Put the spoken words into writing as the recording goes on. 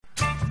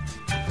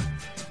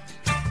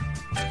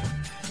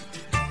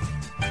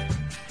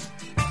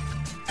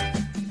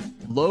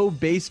Hello,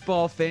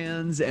 baseball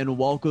fans, and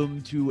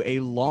welcome to a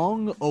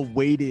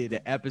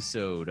long-awaited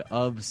episode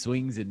of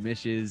Swings and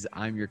Mishes.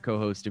 I'm your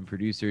co-host and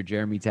producer,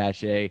 Jeremy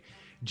Taché,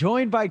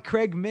 joined by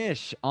Craig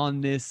Mish on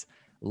this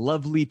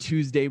lovely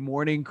Tuesday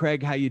morning.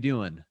 Craig, how you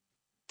doing?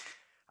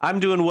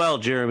 I'm doing well,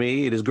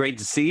 Jeremy. It is great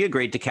to see you.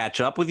 Great to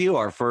catch up with you.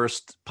 Our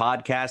first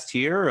podcast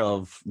here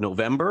of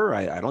November.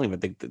 I don't even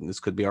think that this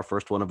could be our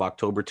first one of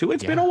October, too.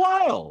 It's been a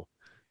while.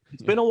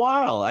 It's been a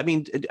while. I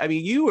mean,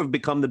 you have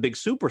become the big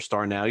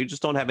superstar now. You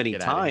just don't have any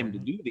time to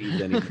do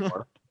these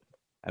anymore.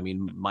 I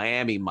mean,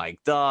 Miami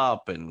mic'd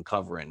up and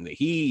covering the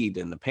Heat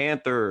and the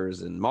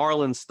Panthers and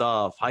Marlins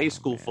stuff, high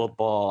school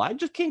football. I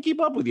just can't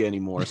keep up with you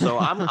anymore. So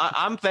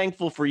I'm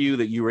thankful for you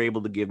that you were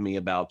able to give me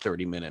about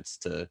 30 minutes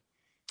to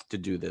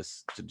do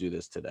this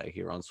today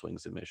here on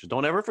Swings and Mishes.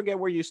 Don't ever forget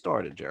where you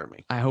started,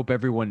 Jeremy. I hope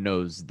everyone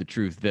knows the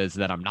truth is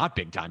that I'm not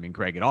big timing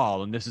Craig at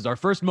all, and this is our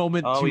first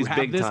moment to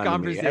have this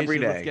conversation. Every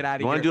day. Let's get out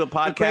of here. You want to do a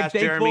podcast,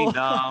 Jeremy?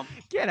 No,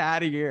 get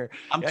out of here.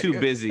 I'm too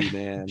busy,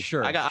 man.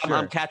 Sure,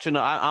 I'm catching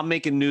up. I'm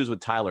making news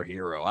with Tyler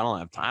Hero. I don't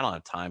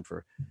have time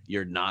for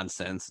your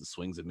nonsense and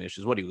Swings and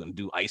Mishes. What are you going to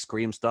do? Ice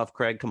cream stuff,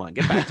 Craig? Come on,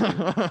 get back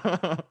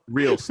to me.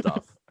 Real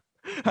stuff.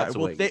 Right,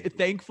 well,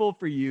 thankful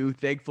for you.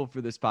 Thankful for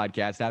this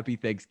podcast. Happy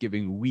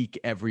Thanksgiving week,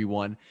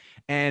 everyone.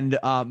 And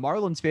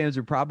Marlins fans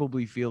are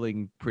probably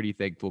feeling pretty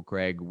thankful,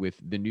 Craig, with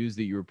the news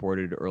that you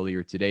reported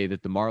earlier today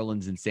that the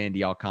Marlins and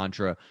Sandy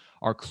Alcantara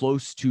are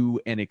close to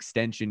an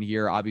extension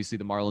here. Obviously,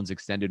 the Marlins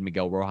extended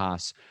Miguel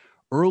Rojas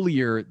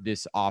earlier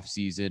this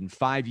offseason,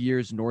 5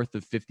 years north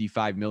of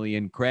 $55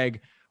 million. Craig,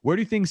 where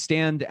do things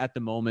stand at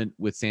the moment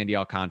with Sandy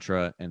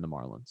Alcantara and the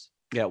Marlins?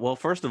 Yeah, well,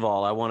 first of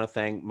all, I want to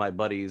thank my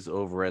buddies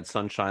over at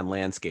Sunshine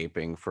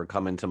Landscaping for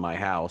coming to my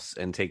house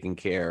and taking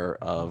care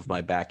of my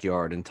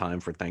backyard in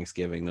time for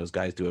Thanksgiving. Those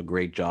guys do a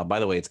great job.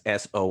 By the way, it's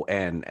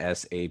SONSHINE,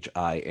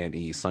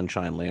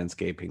 Sunshine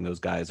Landscaping.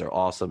 Those guys are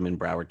awesome in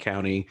Broward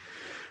County.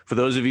 For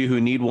those of you who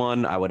need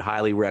one, I would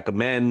highly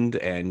recommend.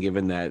 And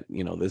given that,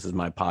 this is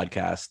my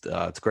podcast,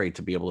 it's great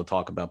to be able to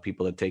talk about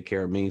people that take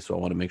care of me. So I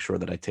want to make sure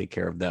that I take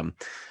care of them.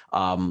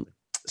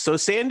 So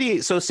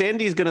Sandy's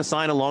going to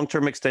sign a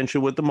long-term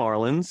extension with the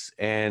Marlins,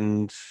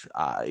 and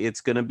it's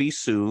going to be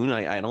soon.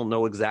 I don't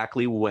know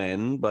exactly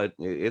when, but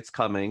it's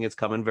coming. It's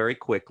coming very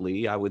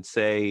quickly. I would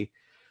say,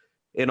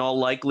 in all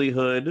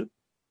likelihood,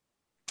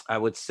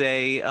 let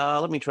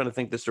me try to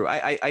think this through.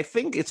 I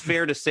think it's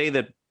fair to say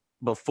that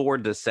before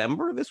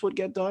December this would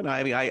get done.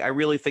 I mean, I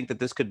really think that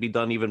this could be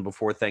done even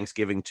before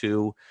Thanksgiving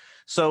too.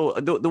 So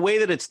the way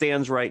that it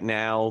stands right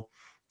now,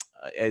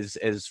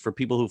 as for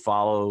people who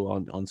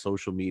follow on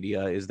social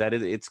media, is that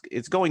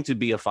it's going to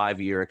be a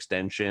 5-year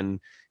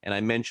extension. And I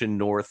mentioned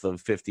north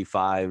of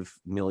 $55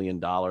 million.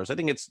 I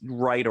think it's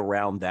right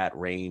around that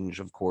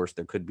range. Of course,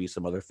 there could be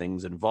some other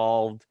things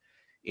involved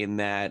in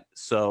that.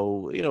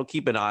 So,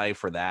 keep an eye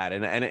for that.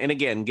 And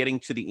again, getting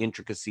to the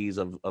intricacies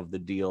of the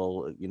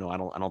deal, I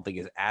don't think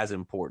is as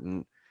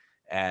important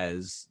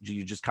as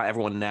you just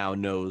everyone now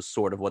knows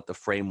sort of what the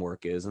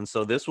framework is. And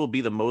so this will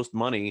be the most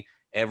money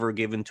ever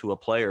given to a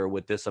player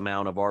with this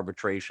amount of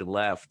arbitration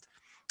left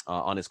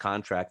on his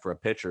contract for a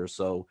pitcher.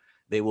 So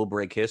they will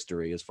break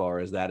history as far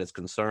as that is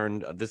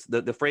concerned.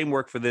 The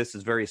framework for this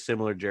is very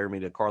similar, Jeremy,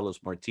 to Carlos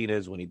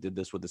Martinez when he did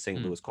this with the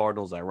St. Louis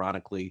Cardinals.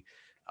 Ironically,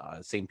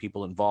 same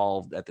people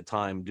involved at the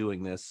time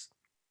doing this.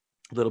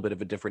 A little bit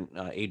of a different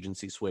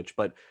agency switch,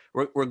 but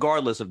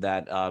regardless of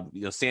that,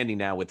 Sandy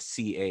now with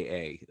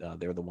CAA,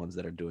 they're the ones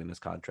that are doing this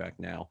contract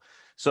now.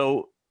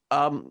 So,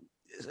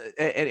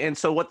 and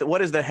so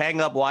what is the hang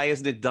up? Why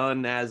isn't it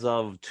done as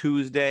of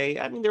Tuesday?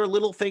 I mean, there are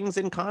little things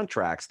in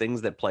contracts,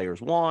 things that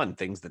players want,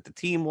 things that the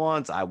team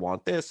wants. I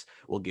want this.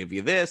 We'll give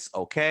you this.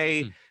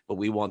 Okay. But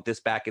we want this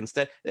back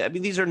instead. I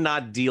mean, these are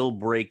not deal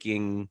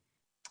breaking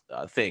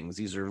things.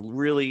 These are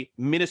really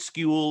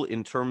minuscule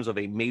in terms of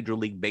a Major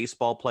League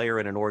Baseball player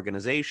in an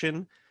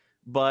organization,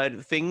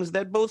 but things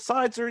that both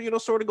sides are,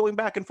 sort of going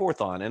back and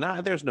forth on.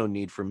 And there's no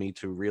need for me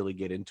to really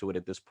get into it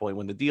at this point.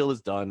 When the deal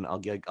is done, I'll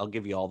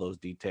give you all those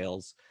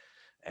details,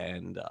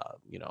 and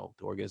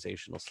the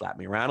organization will slap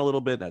me around a little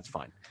bit. That's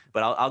fine,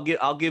 but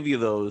I'll give you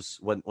those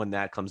when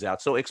that comes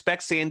out. So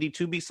expect Sandy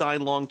to be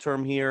signed long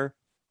term here,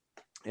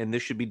 and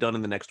this should be done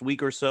in the next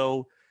week or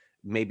so.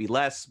 Maybe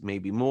less,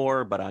 maybe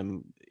more, but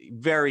I'm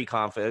very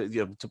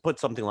confident. To put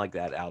something like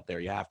that out there,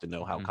 you have to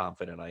know how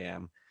confident I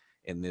am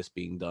in this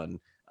being done.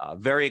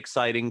 Very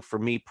exciting for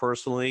me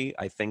personally.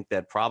 I think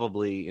that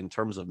probably in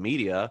terms of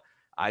media,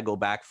 I go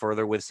back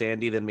further with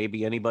Sandy than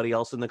maybe anybody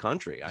else in the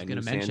country. I was going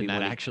to mention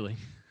that actually.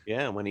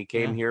 Yeah, when he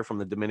came here from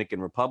the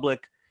Dominican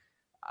Republic,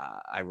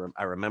 I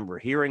remember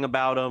hearing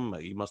about him.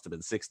 He must have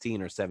been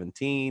 16 or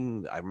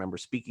 17. I remember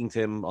speaking to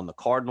him on the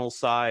Cardinals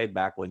side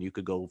back when you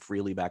could go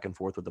freely back and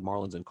forth with the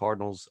Marlins and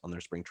Cardinals on their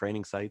spring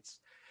training sites.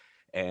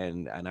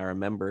 And I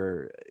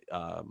remember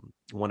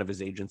one of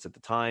his agents at the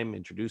time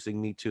introducing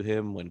me to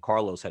him when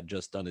Carlos had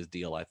just done his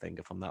deal, I think,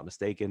 if I'm not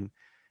mistaken,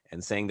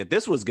 and saying that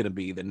this was going to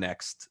be the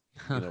next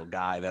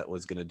guy that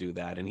was going to do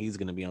that, and he's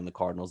going to be on the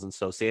Cardinals. And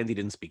so Sandy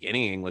didn't speak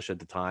any English at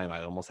the time.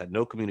 I almost had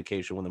no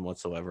communication with him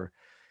whatsoever.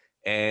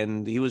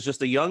 And he was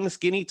just a young,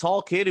 skinny,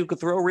 tall kid who could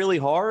throw really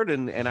hard.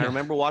 And I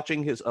remember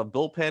watching his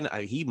bullpen.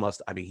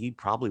 He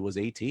probably was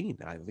 18.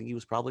 I think he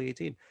was probably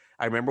 18.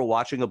 I remember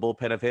watching a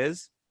bullpen of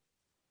his,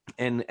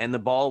 and the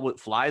ball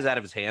flies out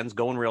of his hands,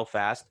 going real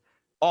fast,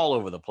 all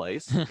over the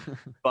place.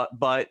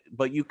 but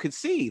you could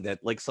see that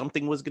like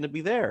something was going to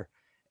be there.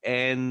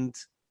 And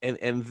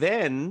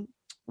then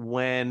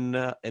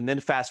and then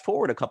fast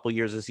forward a couple of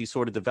years as he's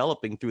sort of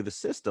developing through the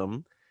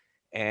system.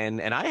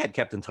 And I had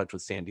kept in touch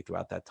with Sandy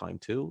throughout that time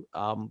too.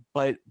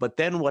 But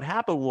then what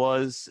happened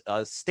was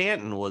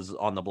Stanton was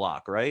on the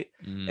block, right?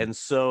 And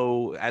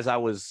so as I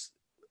was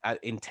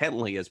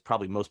intently, as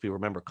probably most people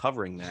remember,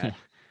 covering that,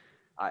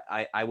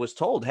 I was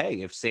told,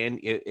 hey,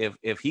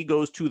 if he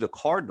goes to the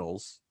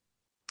Cardinals,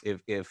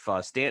 if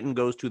Stanton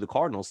goes to the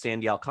Cardinals,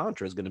 Sandy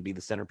Alcantara is going to be the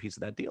centerpiece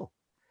of that deal.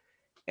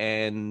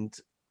 And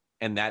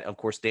that, of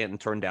course, Stanton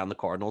turned down the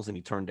Cardinals and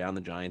he turned down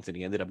the Giants and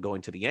he ended up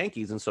going to the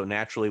Yankees. And so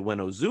naturally, when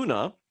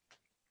Ozuna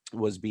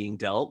was being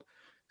dealt,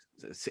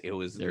 it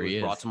was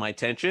brought to my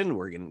attention.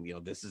 We're gonna,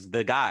 this is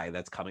the guy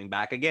that's coming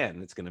back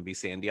again. It's going to be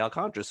Sandy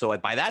Alcantara. So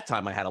by that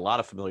time, I had a lot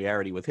of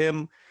familiarity with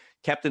him.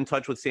 Kept in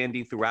touch with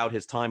Sandy throughout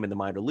his time in the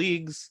minor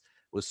leagues.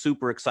 Was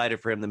super excited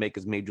for him to make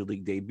his major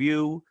league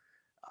debut.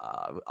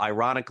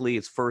 Ironically,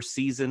 his first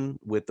season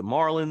with the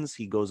Marlins,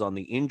 he goes on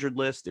the injured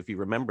list. If you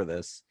remember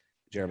this,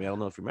 Jeremy, I don't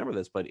know if you remember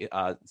this, but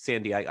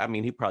Sandy, I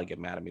mean, he'd probably get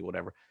mad at me,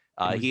 whatever.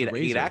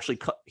 He'd actually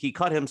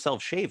cut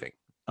himself shaving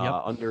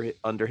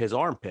under his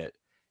armpit,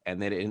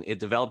 and then it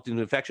developed an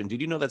infection. Did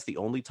you know that's the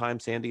only time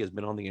Sandy has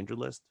been on the injured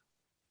list?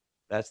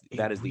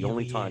 That is the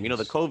only time. The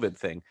COVID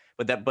thing,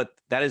 but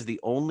that is the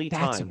only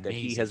time that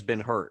he has been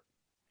hurt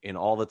in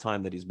all the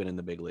time that he's been in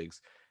the big leagues.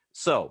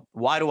 So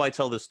why do I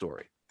tell this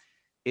story?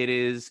 It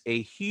is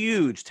a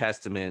huge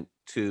testament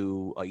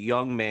to a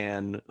young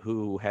man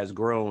who has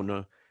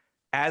grown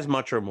as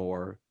much or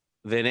more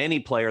than any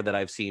player that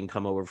I've seen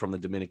come over from the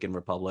Dominican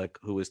Republic,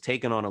 who has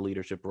taken on a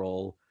leadership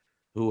role,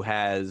 who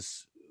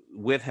has,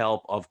 with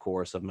help, of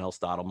course, of Mel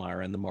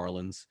Stottlemyre and the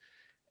Marlins,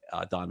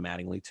 Don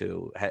Mattingly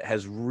too,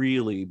 has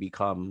really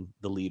become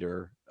the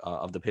leader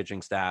of the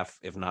pitching staff,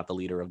 if not the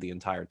leader of the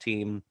entire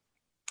team.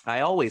 I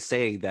always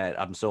say that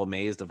I'm so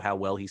amazed of how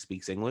well he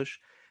speaks English,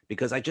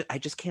 because I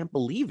just can't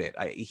believe it.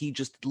 He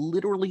just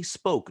literally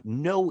spoke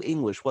no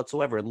English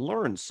whatsoever and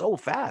learned so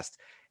fast,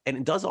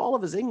 and does all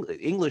of his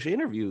English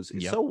interviews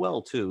so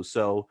well too.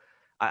 So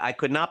I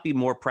could not be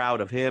more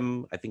proud of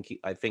him. I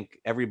think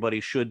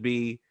everybody should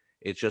be.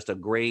 It's just a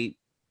great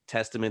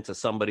testament to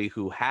somebody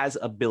who has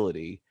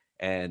ability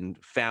and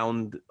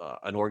found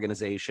an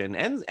organization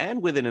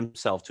and within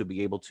himself to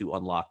be able to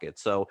unlock it.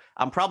 So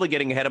I'm probably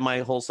getting ahead of my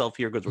whole self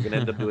here, because we're going to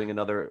end up doing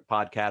another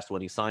podcast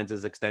when he signs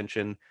his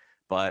extension,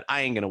 but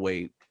I ain't going to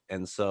wait.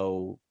 And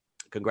so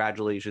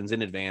congratulations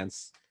in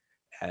advance,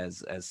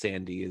 as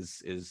Sandy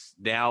is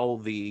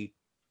now the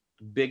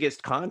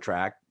biggest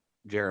contract,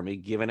 Jeremy,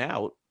 given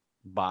out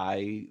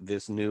by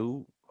this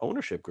new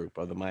ownership group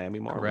of the Miami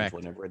Marlins. Correct.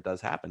 Whenever it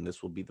does happen,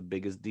 this will be the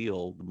biggest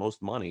deal, the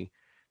most money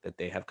that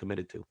they have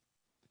committed to.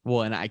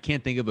 Well, and I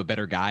can't think of a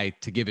better guy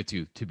to give it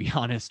to be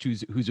honest,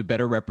 who's a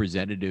better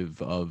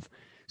representative of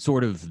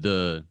sort of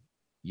the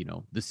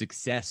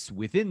success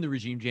within the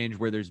regime change,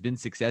 where there's been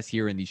success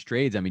here in these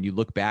trades. I mean, you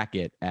look back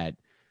at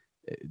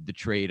the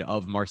trade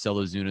of Marcell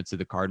Ozuna to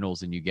the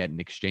Cardinals, and you get an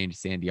exchange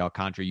Sandy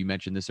Alcantara. You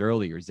mentioned this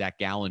earlier, Zach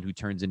Gallen, who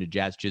turns into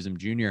Jazz Chisholm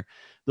Jr.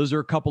 Those are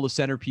a couple of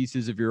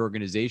centerpieces of your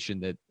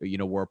organization that,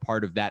 were a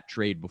part of that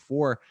trade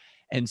before.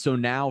 And so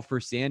now for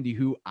Sandy,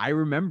 who I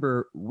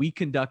remember we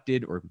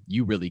conducted, or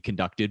you really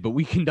conducted, but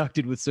we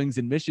conducted with Swings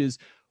and Mishes,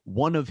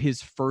 one of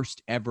his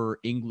first ever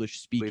English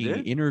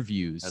speaking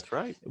interviews. That's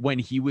right. When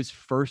he was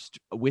first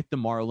with the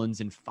Marlins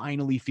and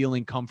finally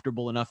feeling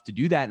comfortable enough to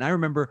do that. And I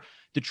remember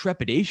the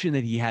trepidation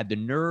that he had, the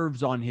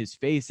nerves on his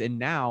face. And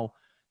now,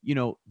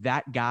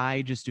 that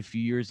guy just a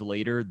few years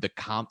later, the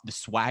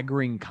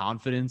swaggering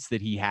confidence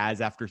that he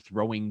has after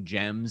throwing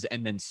gems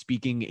and then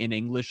speaking in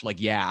English, like,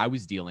 yeah, I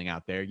was dealing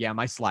out there. Yeah,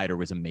 my slider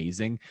was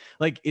amazing.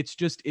 Like,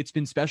 it's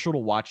been special to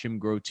watch him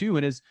grow too.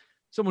 And as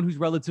someone who's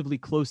relatively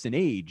close in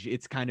age,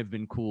 it's kind of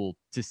been cool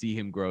to see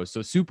him grow.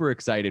 So super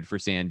excited for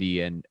Sandy.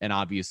 And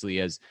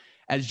obviously as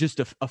just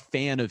a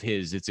fan of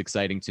his, it's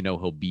exciting to know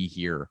he'll be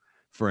here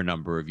for a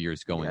number of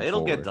years going forward.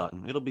 It'll get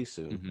done. It'll be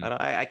soon. Mm-hmm.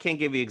 I can't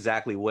give you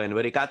exactly when,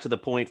 but it got to the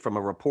point from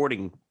a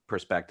reporting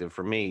perspective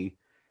for me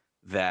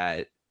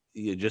that,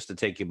 just to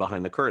take you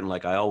behind the curtain,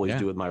 like I always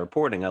do with my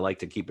reporting, I like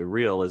to keep it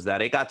real, is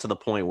that it got to the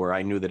point where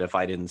I knew that if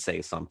I didn't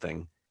say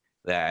something,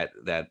 that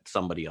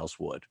somebody else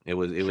would. It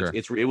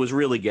was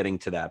really getting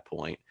to that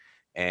point.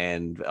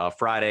 And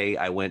Friday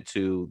I went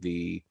to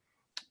the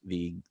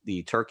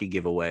turkey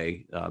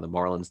giveaway. The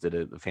Marlins did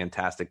a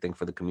fantastic thing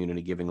for the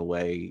community, giving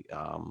away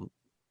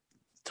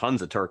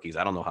tons of turkeys.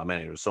 I don't know how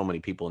many. There's so many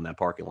people in that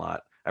parking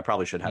lot. I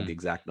probably should have the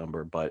exact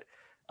number, but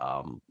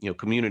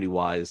community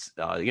wise,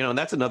 and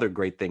that's another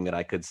great thing that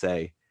I could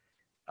say.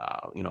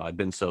 I've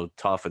been so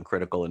tough and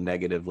critical and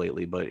negative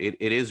lately, but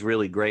it is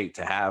really great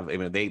to have. I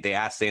mean, they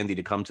asked Sandy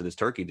to come to this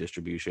turkey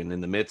distribution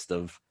in the midst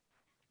of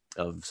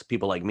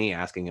people like me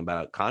asking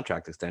about a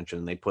contract extension,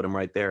 and they put him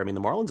right there. I mean,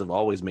 the Marlins have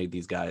always made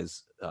these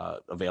guys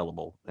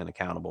available and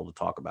accountable to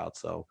talk about.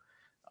 So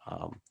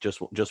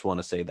just want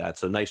to say that.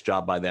 So nice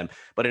job by them.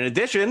 But in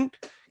addition,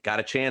 got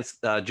a chance,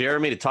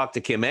 Jeremy, to talk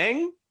to Kim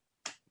Ng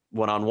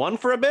one-on-one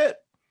for a bit.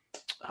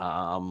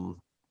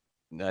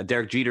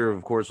 Derek Jeter,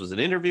 of course, was an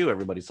interview.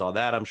 Everybody saw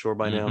that, I'm sure,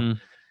 by now.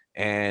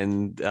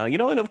 And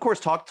and of course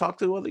talk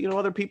to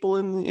other people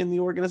in the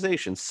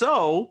organization.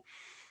 So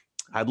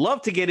I'd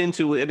love to get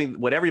into, I mean,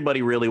 what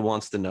everybody really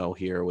wants to know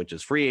here, which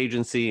is free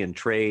agency and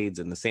trades,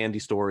 and the Sandy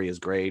story is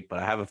great, but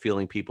I have a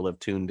feeling people have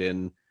tuned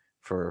in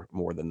for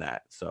more than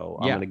that. So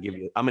I'm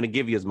going to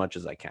give you as much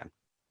as I can.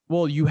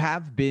 Well, you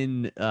have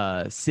been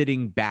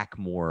sitting back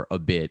more a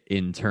bit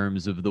in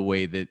terms of the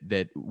way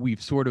that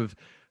we've sort of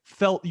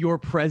felt your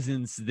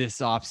presence this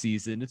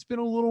offseason. It's been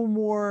a little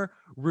more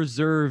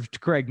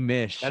reserved, Craig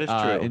Mish. That is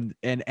true.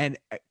 And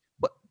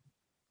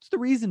what's the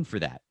reason for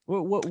that?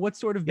 What's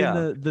sort of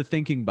been the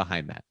thinking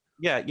behind that?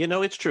 Yeah,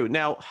 it's true.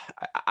 Now,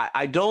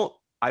 I don't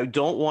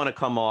want to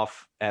come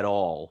off at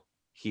all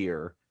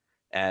here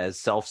as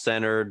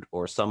self-centered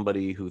or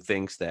somebody who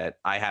thinks that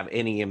I have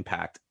any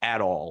impact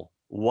at all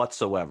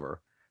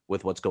whatsoever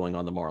with what's going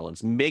on the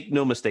Marlins. Make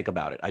no mistake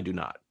about it. I do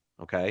not.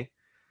 Okay.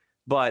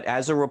 But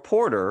as a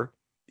reporter,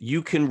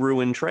 you can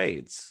ruin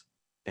trades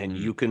and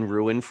you can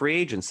ruin free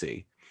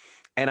agency.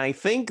 And I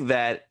think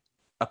that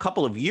a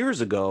couple of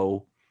years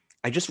ago,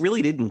 I just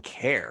really didn't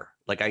care.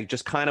 Like, I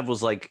just kind of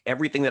was like,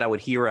 everything that I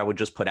would hear, I would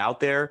just put out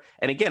there.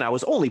 And again, I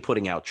was only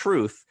putting out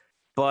truth.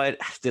 But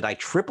did I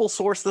triple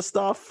source the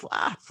stuff?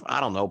 I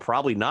don't know.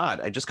 Probably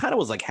not. I just kind of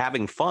was like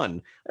having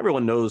fun.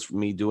 Everyone knows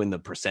me doing the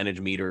percentage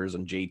meters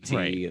and JT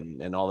right.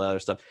 and all that other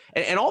stuff.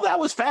 And all that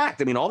was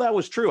fact. I mean, all that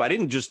was true. I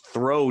didn't just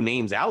throw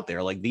names out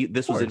there. Like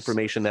this was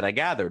information that I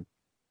gathered.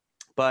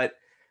 But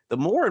the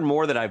more and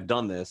more that I've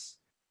done this,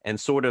 and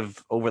sort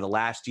of over the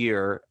last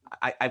year,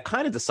 I've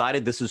kind of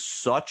decided this is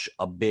such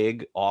a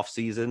big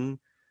offseason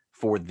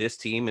for this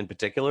team in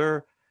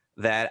particular,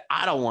 that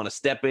I don't want to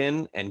step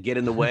in and get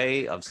in the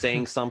way of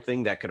saying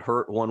something that could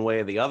hurt one way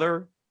or the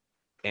other.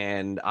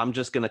 And I'm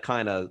just going to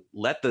kind of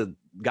let the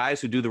guys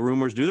who do the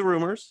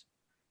rumors.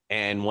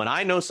 And when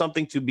I know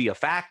something to be a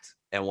fact,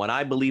 and when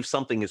I believe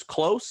something is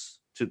close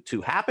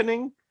to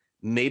happening,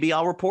 maybe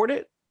I'll report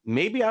it.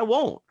 Maybe I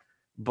won't.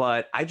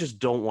 But I just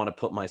don't want to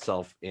put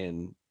myself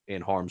in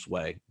harm's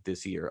way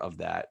this year of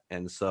that.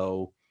 And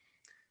so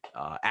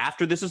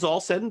after this is all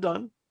said and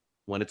done,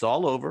 when it's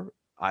all over,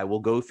 I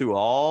will go through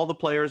all the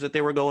players that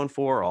they were going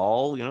for,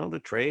 all, the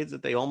trades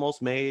that they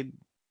almost made.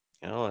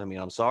 I mean,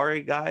 I'm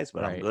sorry, guys,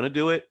 but right. I'm going to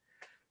do it.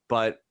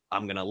 But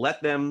I'm going to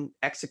let them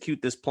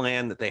execute this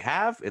plan that they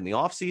have in the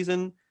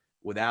offseason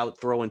without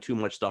throwing too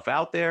much stuff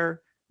out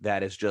there.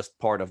 That is just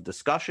part of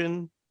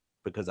discussion,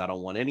 because I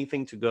don't want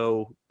anything to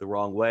go the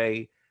wrong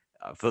way.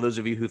 For those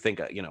of you who think,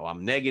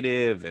 I'm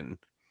negative and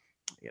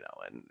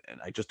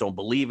I just don't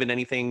believe in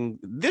anything,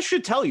 this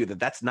should tell you that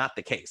that's not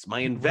the case. My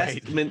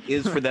investment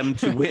is for them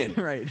to win.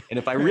 Right. And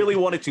if I really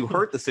wanted to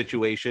hurt the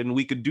situation,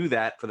 we could do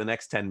that for the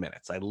next 10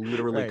 minutes. I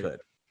literally could,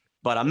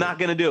 but I'm not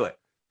going to do it.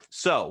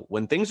 So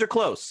when things are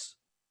close,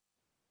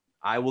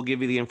 I will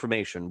give you the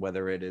information,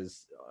 whether it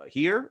is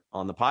here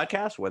on the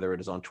podcast, whether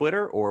it is on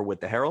Twitter or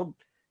with the Herald.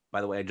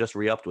 By the way, I just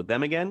re-upped with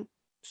them again.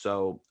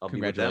 So I'll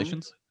be with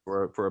them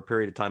for a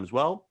period of time as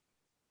well.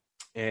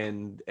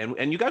 And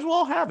you guys will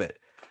all have it.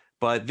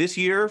 But this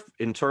year,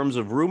 in terms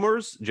of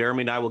rumors,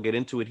 Jeremy and I will get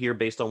into it here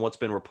based on what's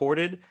been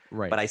reported.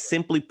 Right. But I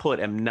simply put,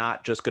 am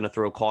not just going to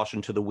throw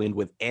caution to the wind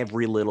with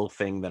every little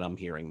thing that I'm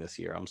hearing this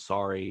year. I'm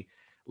sorry,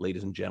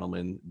 ladies and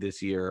gentlemen.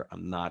 This year,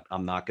 I'm not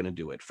going to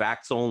do it.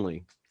 Facts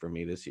only for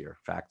me this year.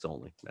 Facts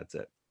only. That's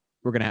it.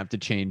 We're going to have to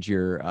change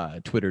your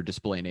Twitter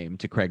display name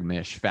to Craig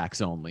Mish,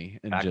 facts only,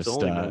 and facts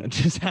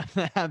just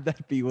have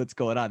that be what's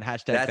going on.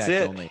 Hashtag That's facts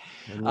it. only.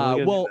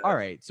 Well, all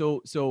right.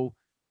 So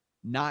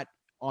not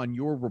on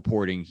your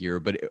reporting here,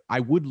 but I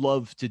would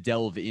love to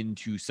delve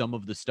into some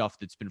of the stuff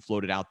that's been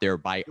floated out there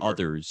by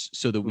others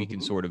so that we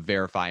can sort of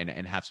verify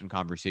and have some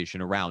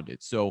conversation around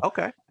it. So,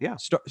 okay. Yeah.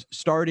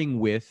 Starting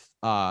with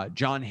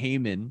John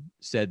Heyman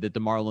said that the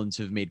Marlins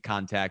have made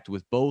contact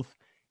with both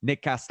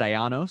Nick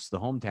Castellanos, the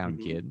hometown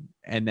kid,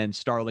 and then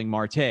Starling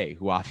Marte,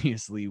 who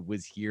obviously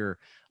was here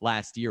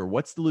last year.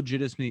 What's the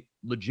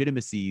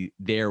legitimacy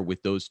there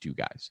with those two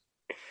guys?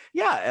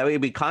 Yeah, I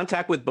mean,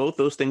 contact with both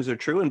those things are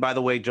true. And by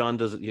the way, John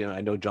does,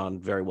 I know John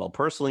very well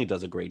personally,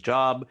 does a great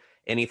job.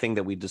 Anything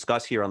that we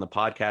discuss here on the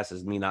podcast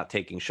is me not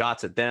taking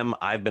shots at them.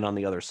 I've been on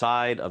the other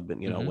side. I've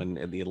been,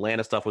 when the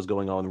Atlanta stuff was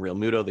going on in Real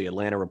Muto, the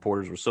Atlanta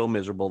reporters were so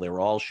miserable. They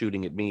were all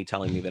shooting at me,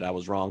 telling me that I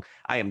was wrong.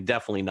 I am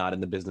definitely not in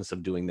the business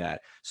of doing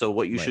that. So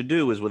what you should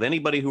do is, with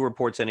anybody who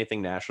reports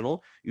anything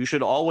national, you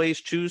should always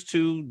choose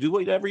to do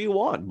whatever you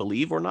want,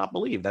 believe or not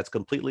believe. That's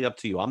completely up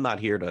to you. I'm not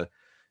here to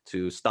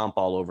to stomp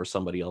all over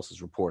somebody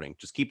else's reporting.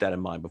 Just keep that in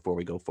mind before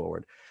we go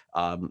forward.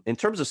 In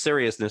terms of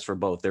seriousness for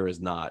both, there is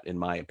not, in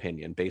my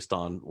opinion, based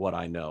on what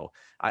I know.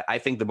 I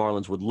think the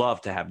Marlins would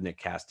love to have Nick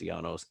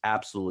Castellanos.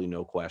 Absolutely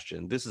no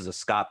question. This is a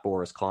Scott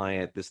Boras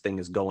client. This thing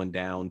is going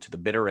down to the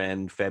bitter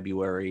end,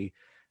 February,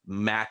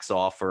 max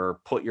offer,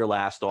 put your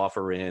last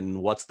offer in.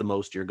 What's the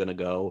most you're going to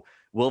go?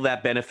 Will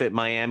that benefit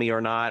Miami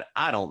or not?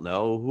 I don't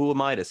know. Who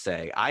am I to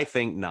say? I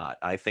think not.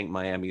 I think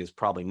Miami is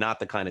probably not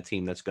the kind of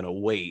team that's going to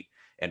wait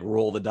and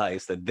roll the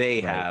dice that they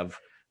have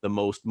the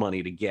most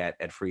money to get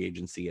at free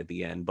agency at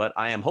the end. But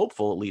I am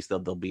hopeful at least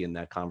that they'll be in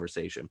that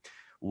conversation.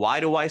 Why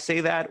do I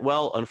say that?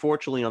 Well,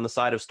 unfortunately, on the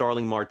side of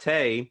Starling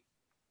Marte,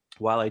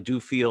 while I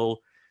do feel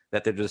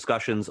that the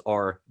discussions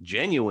are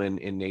genuine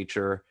in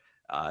nature,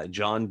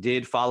 John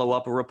did follow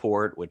up a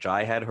report, which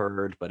I had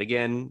heard. But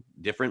again,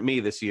 different me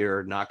this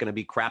year, not going to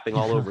be crapping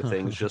all over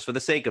things just for the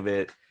sake of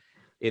it.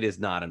 It is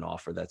not an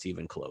offer that's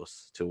even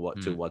close to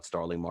what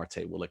Starling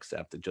Marte will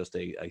accept. It's just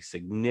a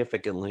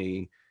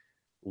significantly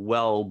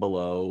well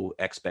below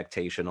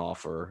expectation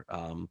offer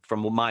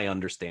from my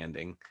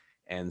understanding.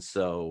 And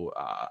so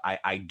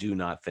I do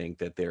not think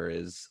that there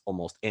is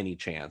almost any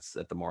chance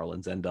that the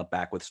Marlins end up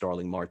back with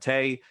Starling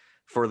Marte.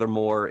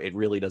 Furthermore, it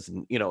really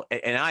doesn't,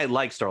 and I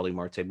like Starling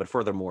Marte, but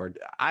furthermore,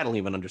 I don't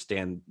even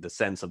understand the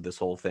sense of this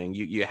whole thing.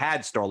 You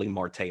had Starling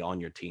Marte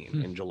on your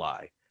team in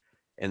July.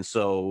 And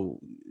so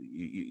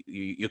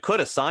you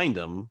could have signed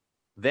him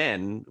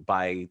then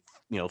by,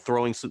 not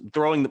throwing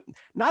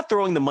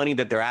the money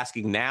that they're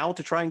asking now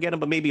to try and get him,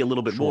 but maybe a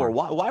little bit more.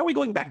 Why are we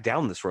going back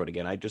down this road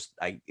again?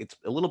 It's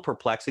a little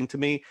perplexing to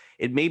me.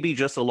 It may be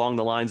just along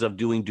the lines of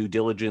doing due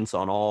diligence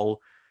on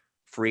all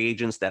free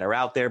agents that are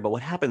out there. But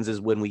what happens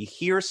is when we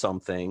hear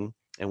something,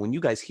 and when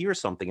you guys hear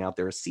something out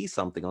there or see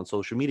something on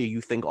social media,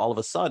 you think all of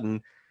a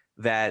sudden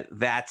that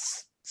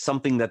that's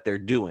something that they're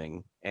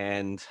doing.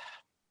 And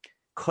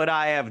could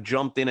I have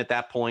jumped in at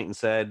that point and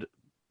said,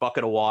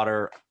 bucket of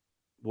water,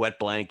 wet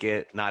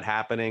blanket, not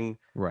happening?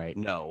 Right.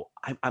 No,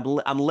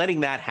 I'm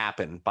letting that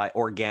happen by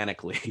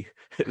organically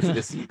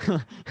this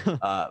year.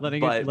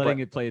 letting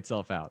it play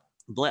itself out.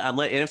 And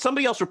if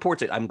somebody else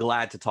reports it, I'm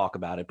glad to talk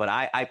about it. But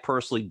I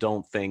personally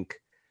don't think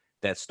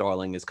that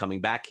Starling is coming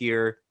back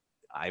here.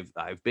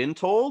 I've been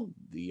told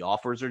the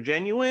offers are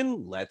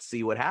genuine. Let's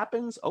see what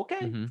happens.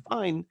 Okay,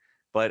 fine.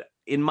 But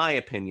in my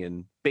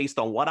opinion, based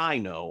on what I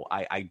know,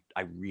 I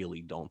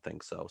really don't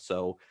think so.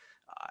 So,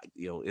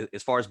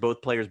 as far as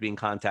both players being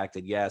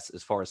contacted, yes.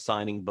 As far as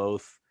signing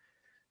both,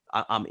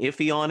 I'm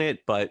iffy on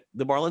it. But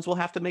the Marlins will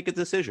have to make a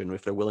decision.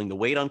 If they're willing to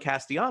wait on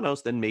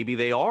Castellanos, then maybe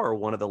they are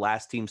one of the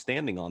last teams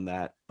standing on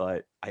that.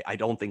 But I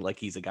don't think like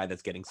he's a guy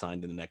that's getting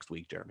signed in the next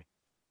week, Jeremy.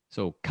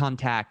 So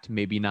contact,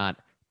 maybe not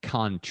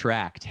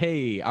contract.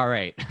 Hey, all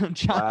right,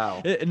 John.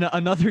 Wow.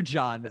 Another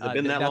John.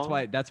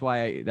 That's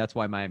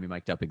why Miami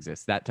Mic'd Up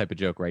exists. That type of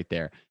joke right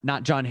there.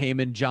 Not John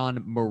Heyman, John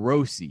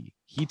Morosi.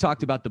 He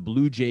talked about the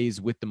Blue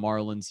Jays with the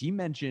Marlins. He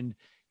mentioned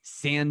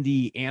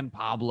Sandy and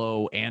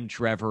Pablo and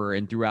Trevor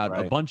and threw out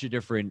a bunch of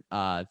different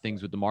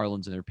things with the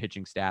Marlins and their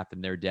pitching staff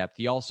and their depth.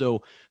 He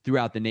also threw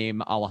out the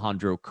name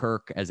Alejandro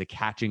Kirk as a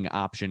catching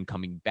option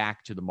coming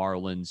back to the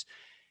Marlins.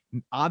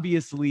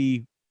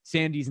 Obviously,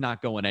 Sandy's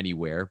not going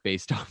anywhere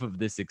based off of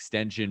this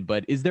extension,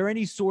 but is there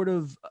any sort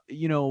of,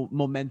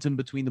 momentum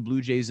between the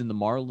Blue Jays and the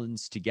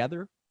Marlins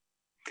together?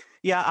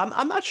 Yeah,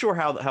 I'm not sure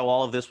how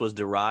all of this was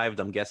derived.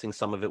 I'm guessing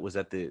some of it was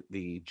at the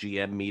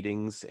GM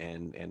meetings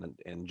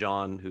and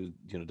John, who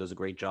does a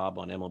great job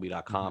on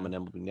MLB.com and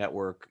MLB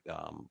Network,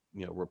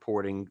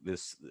 reporting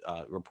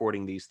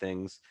these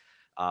things.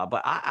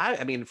 But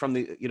I mean, from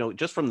the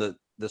just from the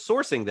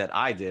sourcing that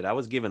I did, I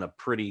was given a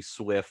pretty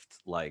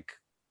swift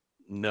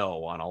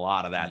no on a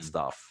lot of that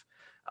stuff,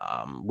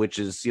 which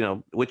is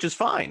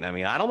fine. I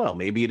mean, I don't know.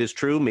 Maybe it is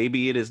true.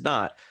 Maybe it is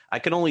not. I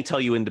can only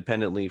tell you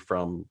independently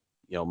from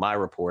my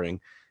reporting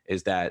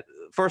is that,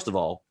 first of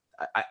all,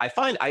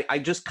 I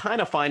just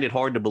kind of find it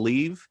hard to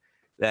believe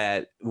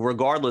that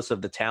regardless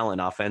of the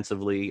talent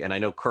offensively, and I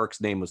know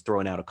Kirk's name was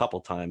thrown out a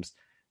couple times,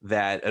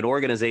 that an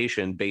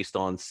organization based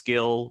on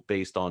skill,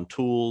 based on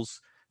tools,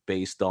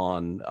 based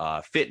on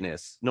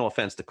fitness, no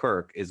offense to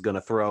Kirk, is going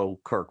to throw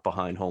Kirk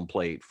behind home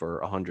plate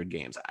for 100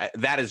 games.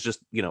 That is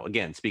just,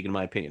 again, speaking in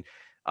my opinion.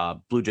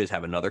 Blue Jays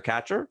have another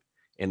catcher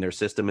in their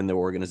system, in their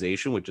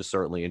organization, which is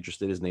certainly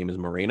interested. His name is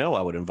Moreno.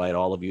 I would invite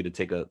all of you to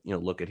take a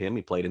look at him.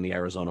 He played in the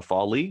Arizona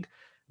Fall League.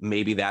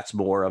 Maybe that's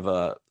more of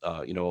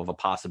a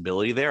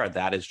possibility there.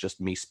 That is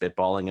just me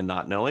spitballing and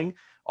not knowing.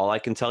 All I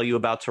can tell you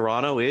about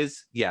Toronto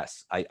is,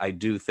 yes, I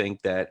do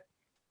think that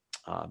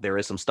there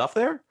is some stuff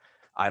there.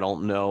 I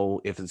don't know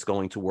if it's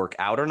going to work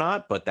out or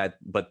not,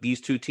 but these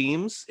two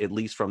teams, at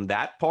least from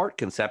that part,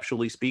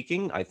 conceptually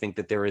speaking, I think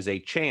that there is a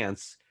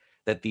chance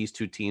that these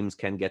two teams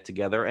can get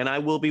together. And I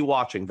will be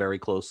watching very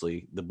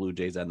closely the Blue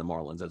Jays and the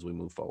Marlins as we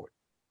move forward.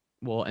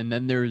 Well, and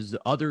then there's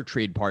other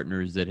trade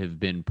partners that have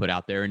been put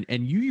out there.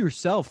 And you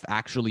yourself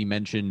actually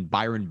mentioned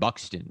Byron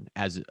Buxton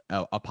as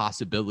a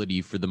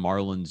possibility for the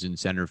Marlins in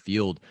center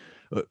field.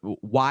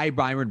 Why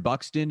Byron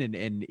Buxton?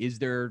 And is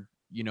there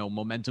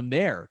momentum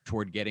there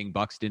toward getting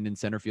Buxton in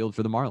center field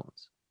for the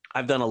Marlins?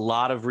 I've done a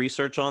lot of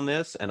research on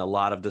this and a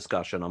lot of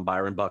discussion on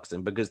Byron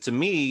Buxton, because to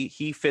me,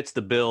 he fits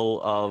the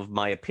bill of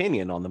my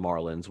opinion on the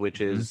Marlins,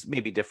 which is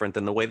maybe different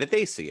than the way that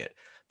they see it.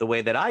 The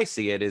way that I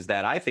see it is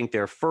that I think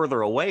they're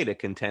further away to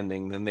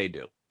contending than they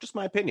do. Just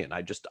my opinion.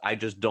 I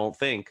just don't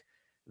think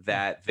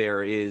that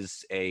there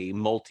is a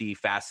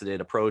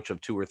multifaceted approach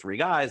of 2 or 3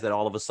 guys that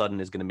all of a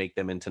sudden is going to make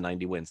them into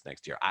 90 wins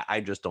next year.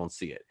 I just don't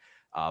see it.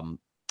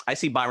 I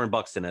see Byron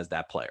Buxton as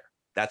that player.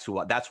 That's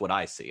what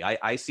I see.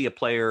 I see a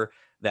player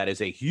that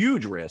is a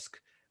huge risk,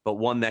 but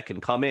one that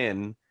can come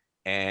in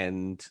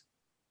and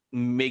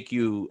make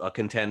you a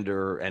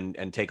contender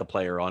and take a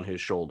player on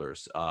his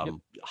shoulders.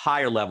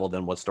 Higher level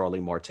than what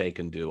Starling Marte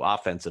can do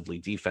offensively,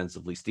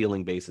 defensively,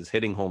 stealing bases,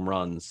 hitting home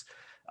runs,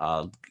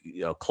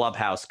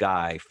 clubhouse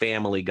guy,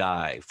 family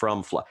guy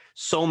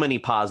so many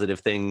positive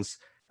things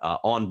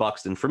on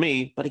Buxton for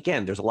me. But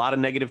again, there's a lot of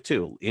negative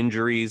too,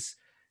 injuries,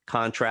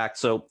 contract.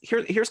 So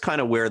here's kind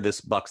of where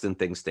this Buxton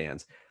thing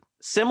stands.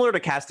 Similar to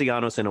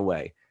Castellanos in a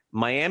way,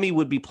 Miami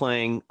would be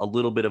playing a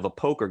little bit of a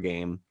poker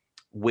game,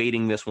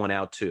 waiting this one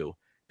out too,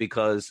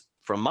 because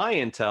from my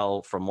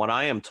intel, from what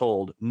I am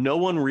told, no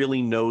one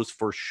really knows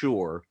for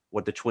sure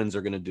what the Twins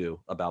are going to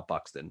do about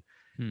Buxton.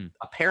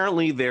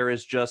 Apparently there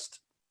is just,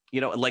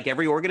 like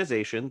every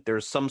organization,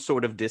 there's some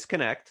sort of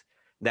disconnect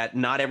that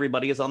not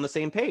everybody is on the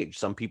same page.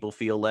 Some people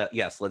feel that,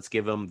 yes, let's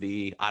give him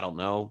the,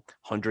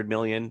 100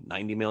 million,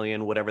 90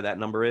 million, whatever that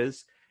number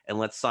is, and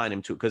let's sign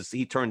him to, because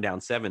he turned down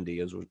 70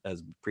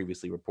 as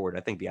previously reported.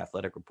 I think The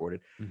Athletic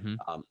reported,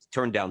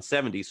 turned down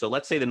 70. So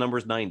let's say the number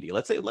is 90.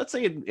 Let's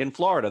say in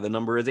Florida, the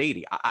number is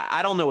 80.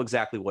 I don't know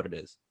exactly what it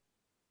is.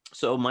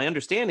 So my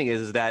understanding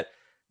is that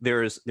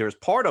there's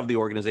part of the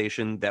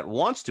organization that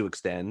wants to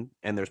extend,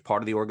 and there's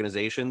part of the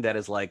organization that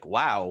is like,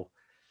 wow,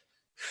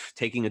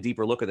 taking a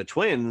deeper look at the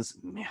Twins,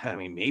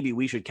 maybe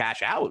we should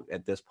cash out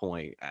at this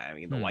point.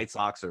 The White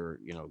Sox are,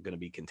 going to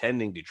be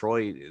contending.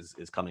 Detroit is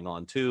coming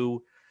on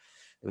too.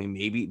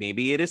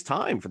 Maybe it is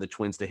time for the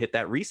Twins to hit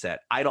that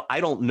reset. I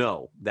don't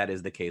know that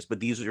is the case, but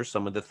these are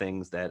some of the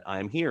things that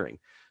I'm hearing.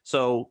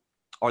 So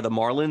are the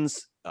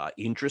Marlins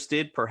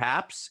interested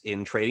perhaps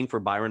in trading for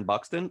Byron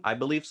Buxton? I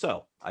believe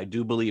so. I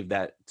do believe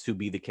that to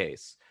be the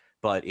case,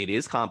 but it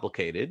is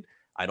complicated.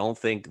 I don't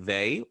think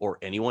they or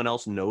anyone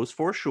else knows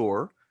for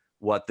sure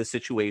what the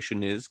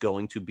situation is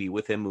going to be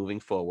with him moving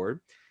forward.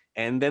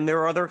 And then there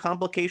are other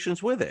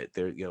complications with it.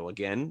 There,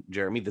 again,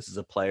 Jeremy, this is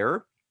a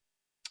player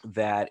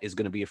that is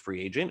going to be a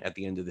free agent at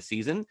the end of the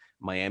season.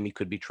 Miami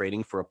could be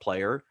trading for a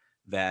player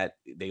that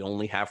they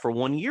only have for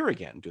 1 year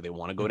again. Do they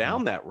want to go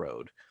down that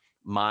road?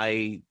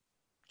 My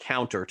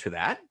counter to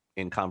that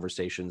in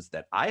conversations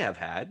that I have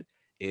had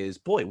is,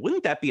 boy,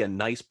 wouldn't that be a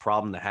nice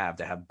problem to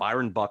have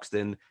Byron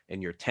Buxton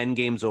and you're 10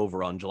 games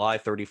over on July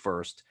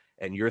 31st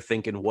and you're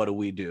thinking, what do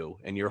we do?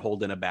 And you're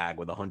holding a bag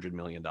with $100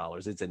 million.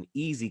 It's an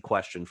easy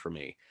question for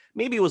me.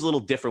 Maybe it was a little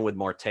different with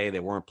Marte. They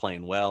weren't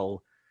playing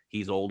well.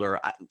 He's older.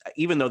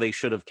 Even though they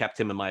should have kept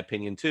him, in my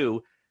opinion,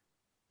 too,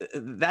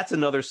 that's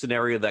another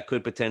scenario that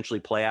could potentially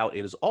play out.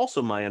 It is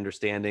also my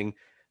understanding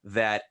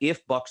that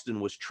if Buxton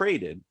was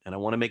traded, and I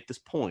want to make this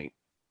point,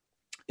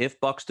 if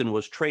Buxton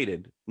was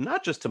traded,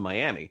 not just to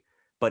Miami,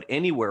 but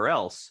anywhere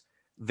else,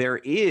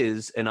 there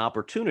is an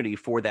opportunity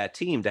for that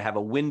team to have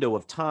a window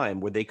of time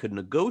where they could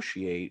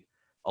negotiate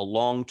a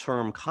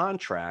long-term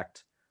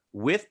contract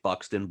with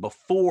Buxton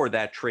before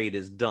that trade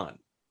is done.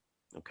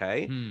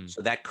 Okay.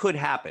 So that could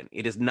happen.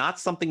 It is not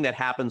something that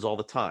happens all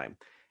the time.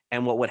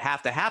 And what would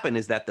have to happen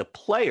is that the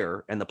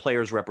player and the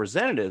player's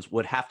representatives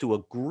would have to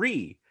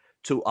agree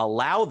to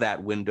allow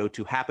that window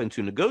to happen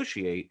to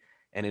negotiate.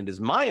 And it is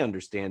my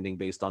understanding,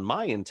 based on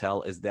my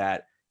intel, is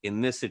that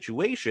in this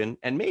situation,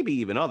 and maybe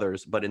even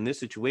others, but in this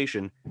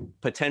situation,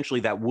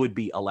 potentially that would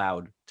be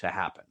allowed to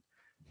happen.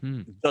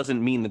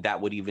 Doesn't mean that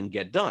would even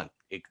get done.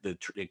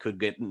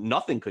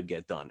 Nothing could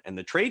get done, and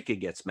the trade could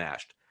get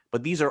smashed.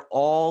 But these are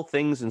all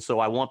things, and so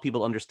I want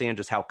people to understand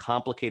just how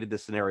complicated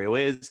this scenario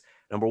is.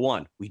 Number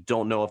one, we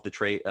don't know if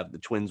the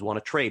Twins want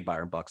to trade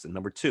Byron Buxton.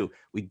 Number two,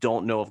 we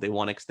don't know if they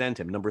want to extend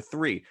him. Number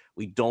three,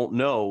 we don't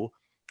know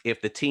if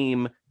the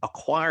team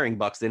acquiring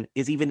Buxton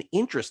is even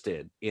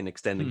interested in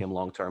extending him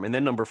long term. And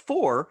then number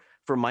four,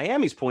 from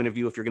Miami's point of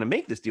view, if you're going to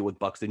make this deal with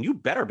Buxton, you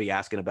better be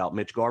asking about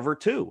Mitch Garver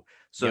too.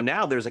 So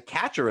now there's a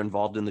catcher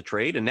involved in the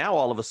trade, and now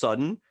all of a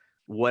sudden,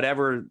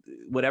 whatever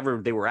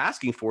they were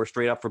asking for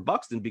straight up for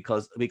Buxton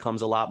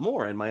becomes a lot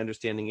more. And my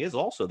understanding is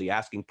also the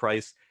asking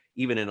price,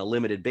 even in a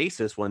limited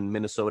basis, when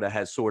Minnesota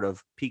has sort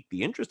of piqued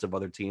the interest of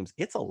other teams,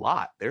 it's a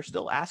lot. They're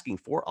still asking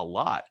for a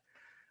lot.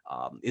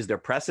 Is there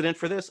precedent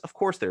for this? Of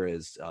course there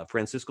is.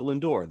 Francisco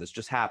Lindor, this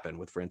just happened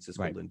with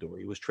Francisco Lindor.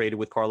 He was traded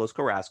with Carlos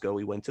Carrasco.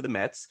 He went to the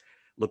Mets.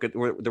 Look at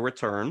the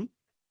return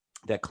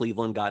that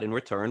Cleveland got in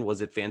return.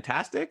 Was it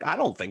fantastic? I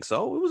don't think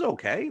so. It was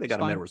okay. They got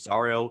Amed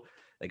Rosario.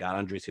 They got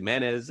Andres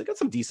Jimenez. They got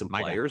some decent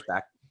players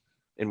back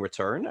in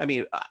return. I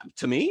mean,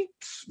 to me,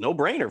 no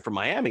brainer for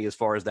Miami as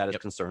far as that is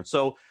concerned.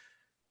 So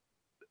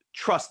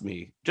trust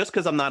me, just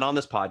because I'm not on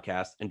this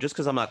podcast and just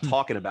because I'm not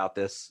talking about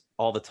this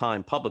all the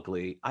time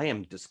publicly, I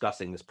am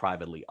discussing this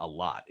privately a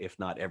lot, if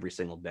not every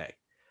single day.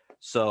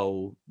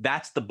 So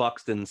that's the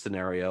Buxton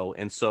scenario.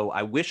 And so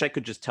I wish I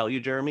could just tell you,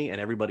 Jeremy, and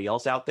everybody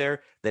else out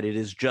there, that it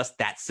is just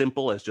that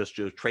simple as just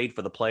trade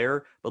for the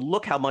player. But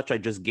look how much I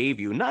just gave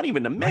you, not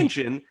even to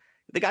mention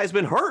the guy's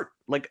been hurt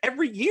like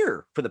every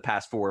year for the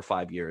past 4 or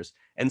 5 years.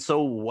 And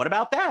so what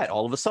about that?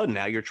 All of a sudden,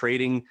 now you're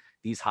trading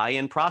these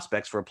high-end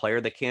prospects for a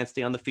player that can't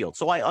stay on the field.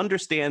 So I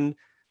understand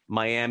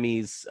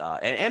Miami's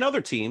and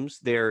other teams,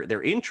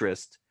 their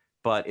interest,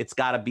 but it's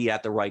got to be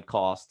at the right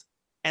cost.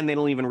 And they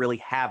don't even really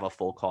have a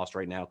full cost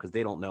right now because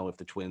they don't know if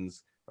the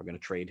Twins are going to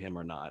trade him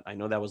or not. I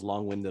know that was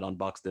long-winded on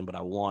Buxton, but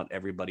I want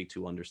everybody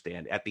to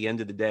understand. At the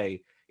end of the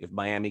day, if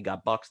Miami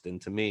got Buxton,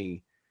 to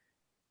me,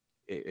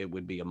 it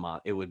would be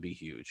it would be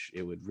huge.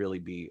 It would really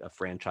be a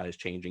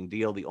franchise-changing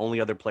deal. The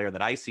only other player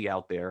that I see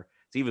out there,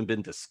 it's even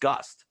been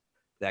discussed,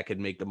 that could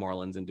make the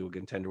Marlins into a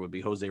contender would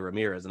be Jose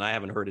Ramirez, and I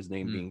haven't heard his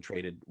name being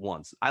traded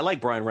once. I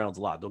like Brian Reynolds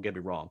a lot, don't get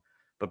me wrong,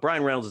 but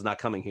Brian Reynolds is not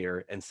coming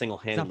here and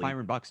single-handedly. It's not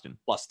Byron Buxton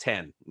plus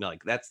 10. No,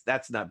 like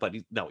that's not. But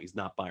he's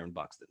not Byron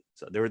Buxton.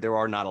 So there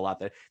are not a lot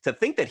that to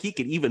think that he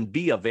could even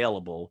be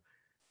available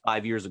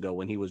 5 years ago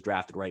when he was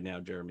drafted. Right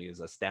now, Jeremy, is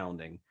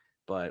astounding.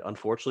 But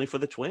unfortunately for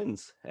the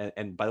Twins,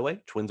 and by the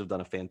way, Twins have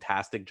done a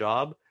fantastic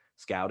job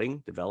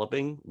scouting,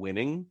 developing,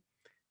 winning.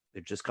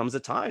 There just comes a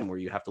time where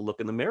you have to look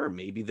in the mirror.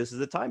 Maybe this is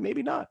the time,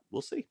 maybe not.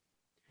 We'll see.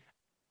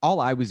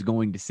 All I was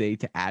going to say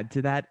to add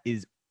to that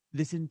is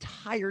this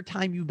entire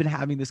time you've been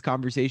having this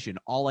conversation,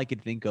 all I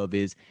could think of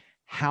is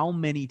how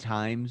many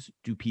times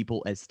do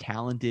people as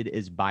talented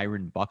as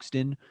Byron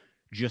Buxton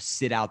just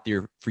sit out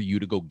there for you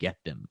to go get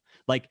them?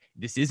 Like,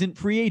 this isn't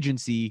free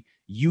agency.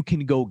 You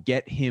can go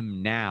get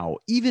him now,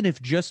 even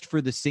if just for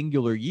the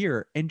singular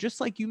year. And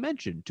just like you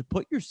mentioned, to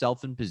put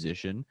yourself in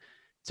position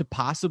to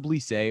possibly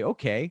say,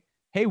 okay,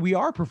 hey, we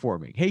are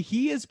performing. Hey,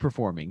 he is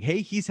performing.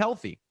 Hey, he's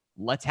healthy.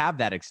 Let's have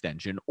that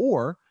extension.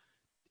 Or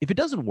if it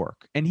doesn't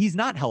work and he's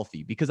not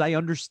healthy, because I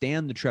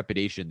understand the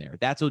trepidation there,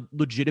 that's a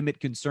legitimate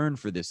concern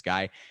for this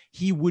guy.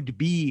 He would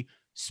be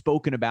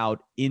spoken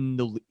about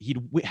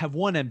he'd have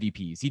won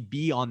MVPs. He'd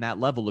be on that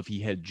level if he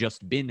had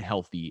just been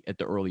healthy at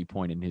the early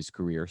point in his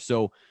career.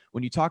 So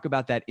when you talk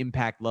about that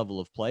impact level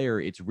of player,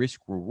 it's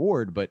risk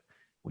reward. But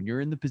when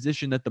you're in the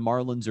position that the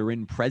Marlins are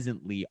in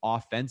presently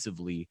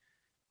offensively,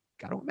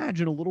 got to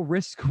imagine a little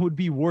risk would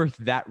be worth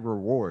that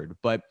reward.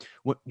 But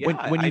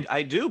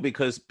I do,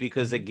 because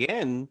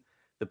again,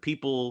 the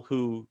people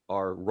who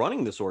are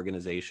running this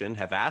organization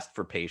have asked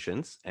for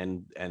patience,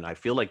 and I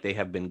feel like they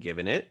have been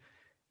given it.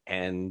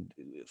 And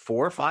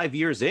 4 or 5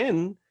 years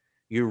in,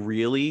 you're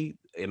really,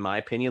 in my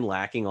opinion,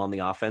 lacking on the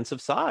offensive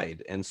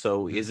side. And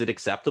so is it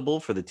acceptable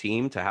for the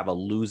team to have a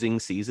losing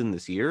season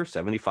this year?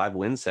 75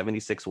 wins,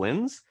 76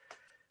 wins?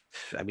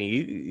 I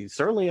mean,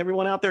 certainly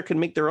everyone out there can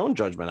make their own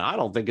judgment. I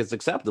don't think it's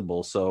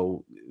acceptable.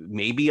 So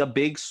maybe a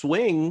big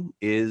swing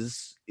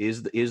is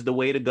the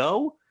way to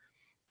go.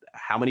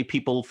 How many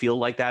people feel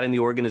like that in the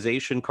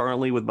organization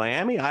currently with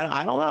Miami?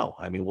 I don't know.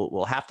 I mean,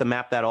 we'll have to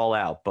map that all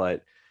out.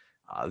 But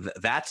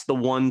that's the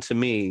one to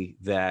me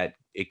that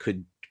it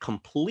could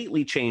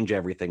completely change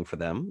everything for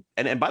them.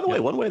 And by the way,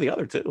 one way or the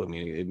other too. I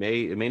mean, it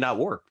may not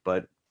work,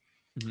 but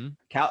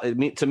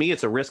to me,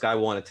 it's a risk I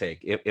want to take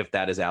if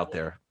that is out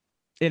there.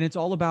 And it's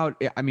all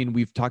about, I mean,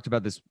 we've talked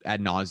about this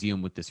ad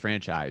nauseum with this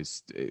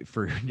franchise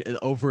for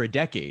over a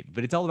decade,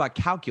 but it's all about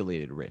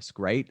calculated risk,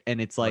 right? And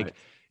it's like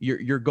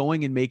you're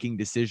going and making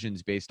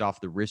decisions based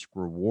off the risk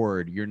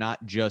reward. You're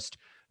not just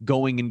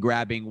going and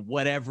grabbing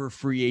whatever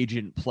free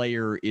agent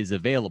player is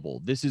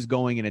available. This is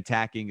going and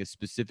attacking a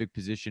specific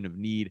position of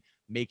need,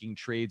 making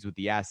trades with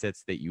the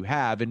assets that you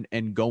have,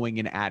 and going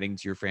and adding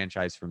to your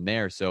franchise from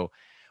there. So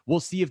we'll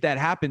see if that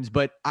happens,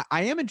 but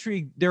I am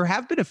intrigued. There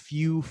have been a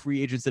few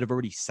free agents that have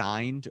already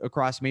signed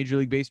across Major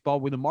League Baseball.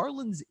 Were the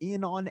Marlins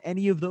in on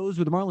any of those?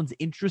 Were the Marlins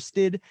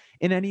interested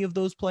in any of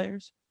those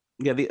players?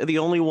 Yeah, the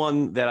only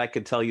one that I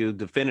could tell you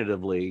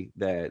definitively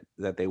that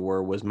they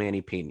were was Manny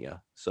Pena.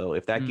 So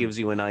if that gives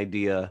you an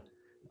idea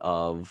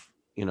of,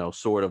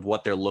 sort of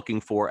what they're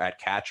looking for at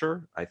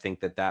catcher, I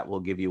think that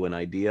will give you an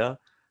idea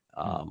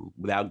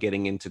without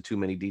getting into too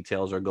many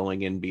details or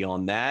going in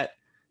beyond that.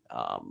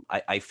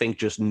 I think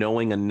just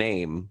knowing a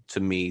name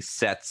to me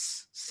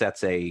sets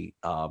a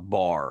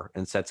bar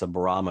and sets a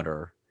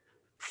barometer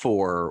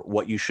for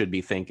what you should be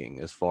thinking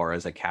as far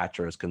as a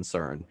catcher is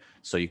concerned.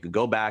 So you could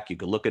go back, you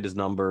could look at his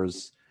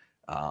numbers.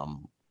 That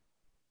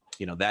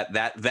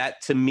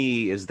to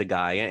me is the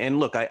guy. And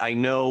look, I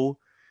know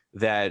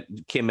that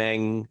Kim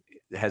Ng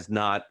has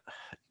not,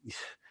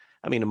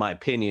 I mean, in my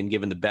opinion,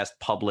 given the best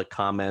public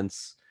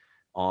comments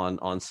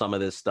on some of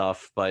this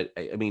stuff, but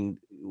I mean,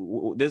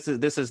 this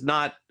is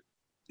not,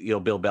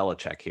 Bill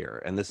Belichick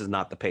here, and this is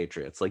not the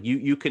Patriots. Like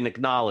you can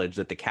acknowledge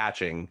that the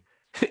catching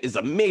is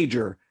a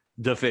major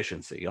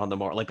deficiency on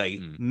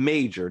the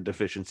major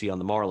deficiency on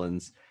the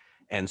Marlins.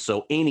 And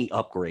so any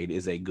upgrade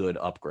is a good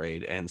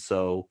upgrade. And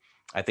so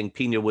I think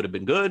Pena would have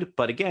been good,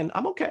 but again,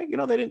 I'm okay.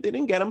 They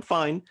didn't get him,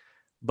 fine.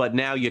 but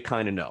now you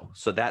kind of know.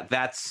 So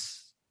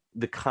that's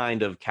the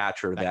kind of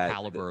catcher that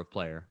caliber of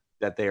player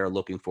that they are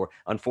looking for.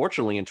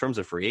 Unfortunately, in terms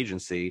of free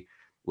agency,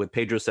 with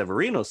Pedro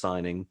Severino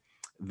signing,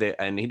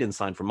 and he didn't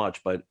sign for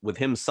much, but with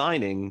him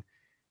signing,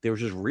 there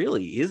just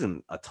really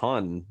isn't a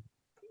ton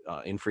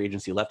in free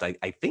agency left.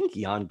 I think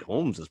Yan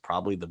Gomes is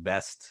probably the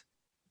best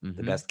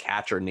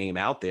catcher name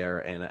out there,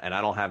 and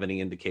I don't have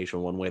any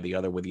indication one way or the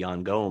other with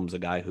Yan Gomes, a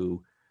guy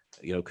who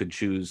could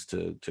choose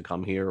to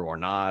come here or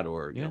not,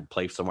 or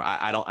play somewhere.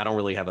 I don't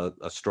really have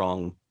a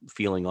strong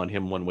feeling on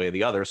him one way or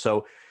the other.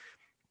 So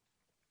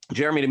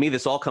Jeremy, to me,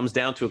 this all comes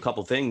down to a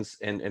couple things,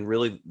 and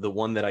really the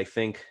one that I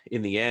think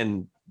in the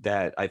end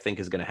that I think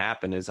is going to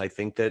happen is I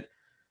think that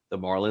the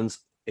Marlins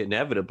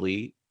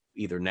inevitably,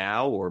 either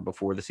now or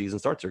before the season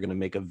starts, are going to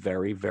make a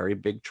very, very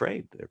big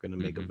trade. They're going to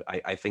make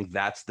I think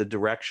that's the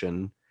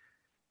direction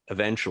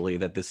eventually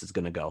that this is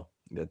going to go.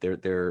 That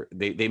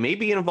they may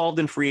be involved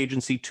in free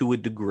agency to a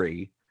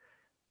degree,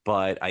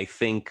 but I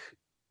think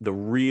the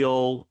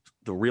real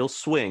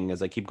swing,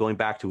 as I keep going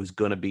back to, is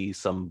going to be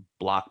some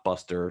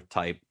blockbuster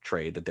type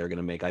trade that they're going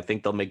to make. I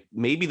think they'll make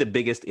maybe the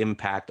biggest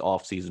impact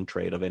offseason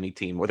trade of any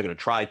team, or they're going to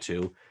try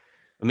to,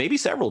 maybe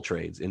several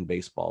trades in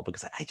baseball,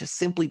 because I just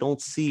simply don't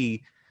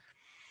see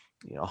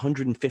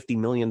 $150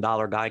 million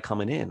guy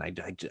coming in. I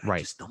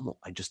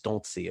just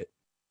don't see it.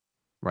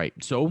 Right.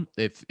 So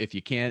if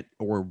you can't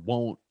or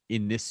won't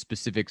in this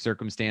specific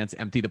circumstance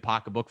empty the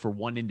pocketbook for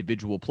one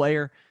individual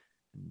player,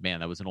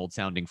 man, that was an old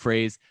sounding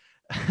phrase.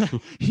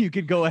 You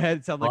could go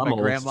ahead, sound like my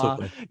grandma.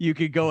 You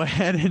could go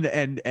ahead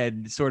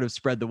and sort of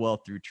spread the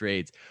wealth through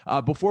trades.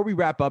 Before we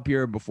wrap up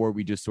here, before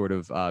we just sort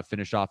of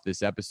finish off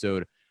this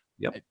episode,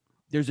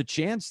 there's a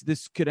chance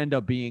this could end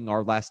up being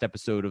our last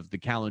episode of the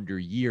calendar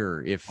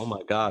year. If, oh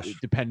my gosh,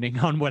 depending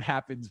on what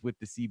happens with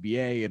the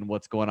CBA and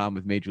what's going on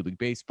with Major League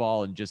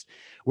Baseball and just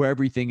where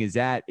everything is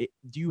at.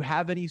 Do you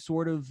have any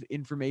sort of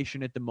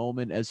information at the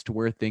moment as to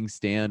where things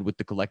stand with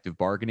the collective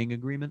bargaining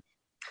agreement?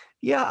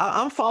 Yeah,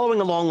 I'm following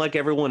along like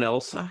everyone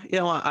else.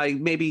 I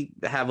maybe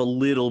have a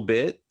little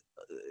bit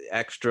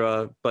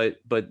extra, but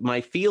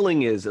my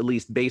feeling is, at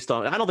least based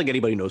on, I don't think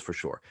anybody knows for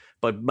sure,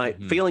 but my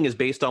feeling is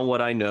based on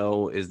what I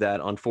know, is that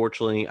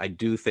unfortunately, I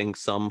do think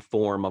some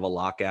form of a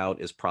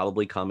lockout is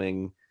probably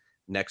coming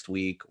next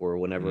week or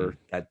whenever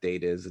that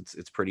date is.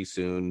 It's pretty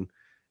soon.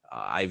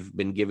 I've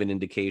been given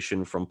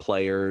indication from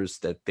players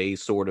that they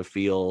sort of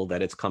feel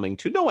that it's coming,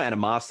 to no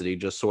animosity,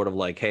 just sort of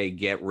like, hey,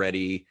 get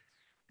ready.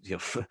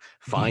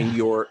 Find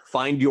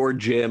your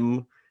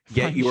gym,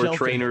 get your shelter.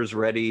 Trainers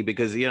ready,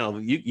 because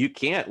you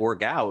can't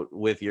work out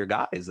with your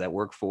guys that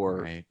work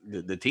for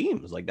the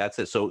teams. Like, that's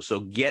it. So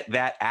get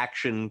that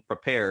action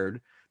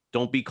prepared.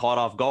 Don't be caught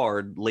off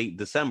guard late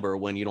December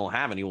when you don't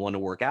have anyone to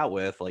work out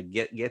with. Like,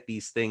 get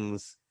these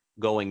things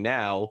going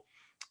now.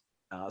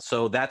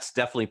 So that's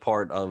definitely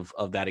part of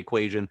that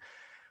equation.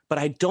 But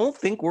I don't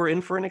think we're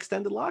in for an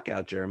extended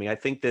lockout, Jeremy. I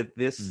think that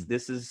this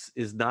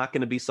is not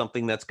going to be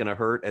something that's going to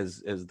hurt,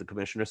 as the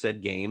commissioner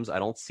said, games. I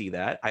don't see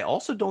that. I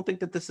also don't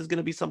think that this is going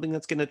to be something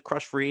that's going to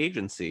crush free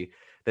agency.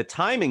 The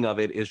timing of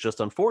it is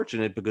just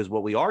unfortunate, because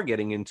what we are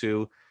getting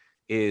into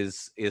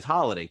is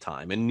holiday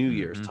time and New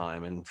Year's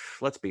time. And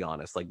let's be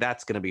honest, like,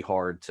 that's going to be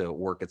hard to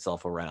work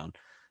itself around.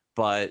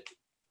 But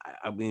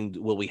I mean,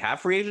 will we have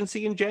free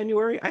agency in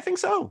January? I think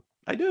so.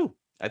 I do.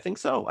 I think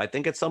so. I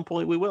think at some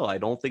point we will. I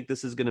don't think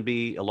this is going to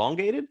be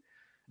elongated,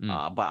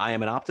 but I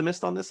am an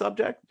optimist on this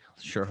subject.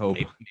 Sure hope.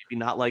 Maybe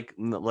not like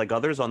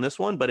others on this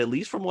one, but at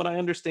least from what I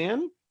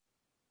understand,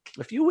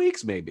 a few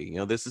weeks maybe.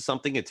 This is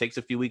something, it takes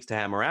a few weeks to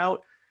hammer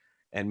out,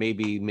 and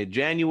maybe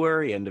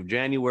mid-January, end of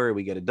January,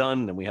 we get it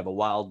done, and we have a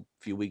wild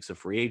few weeks of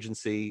free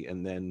agency,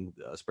 and then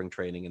spring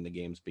training and the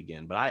games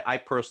begin. But I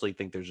personally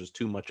think there's just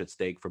too much at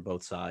stake for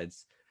both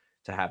sides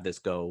to have this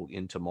go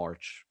into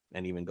March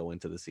and even go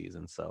into the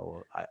season.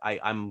 So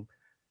I'm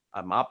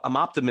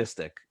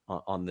optimistic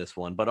on this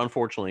one, but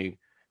unfortunately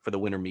for the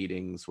winter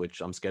meetings,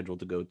 which I'm scheduled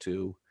to go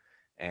to,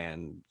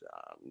 and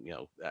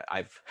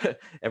I've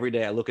every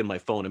day I look in my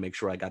phone to make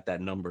sure I got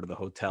that number to the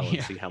hotel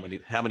and see how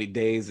many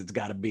days it's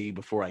got to be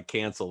before I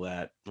cancel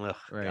that. Ugh,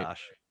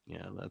 gosh,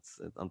 yeah,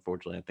 that's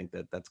unfortunately, I think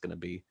that's going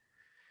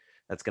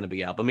to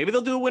be out, but maybe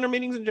they'll do winter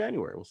meetings in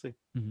January. We'll see.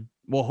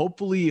 Well,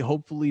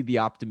 hopefully the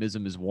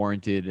optimism is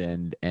warranted,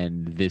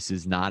 and this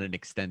is not an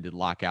extended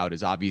lockout,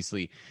 as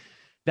obviously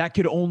that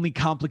could only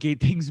complicate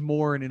things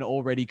more in an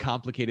already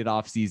complicated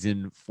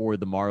offseason for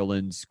the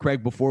Marlins.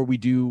 Craig, before we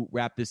do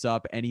wrap this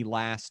up, any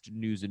last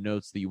news and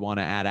notes that you want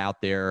to add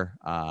out there,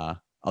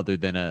 other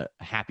than a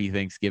happy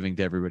Thanksgiving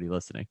to everybody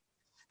listening?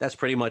 That's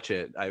pretty much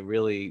it.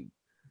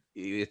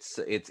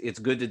 It's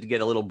good to get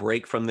a little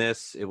break from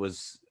this. It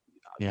was,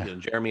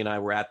 Jeremy and I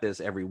were at this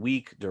every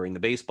week during the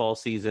baseball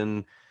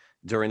season.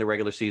 During the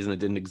regular season, it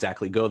didn't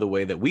exactly go the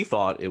way that we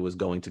thought it was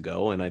going to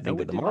go, and I think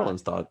that the Marlins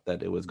thought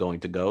that it was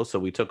going to go. So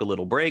we took a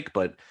little break,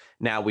 but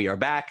now we are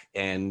back.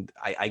 And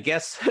I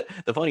guess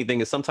the funny thing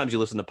is, sometimes you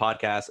listen to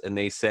podcasts and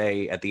they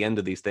say at the end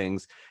of these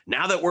things,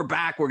 "Now that we're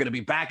back, we're going to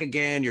be back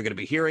again. You're going to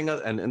be hearing us."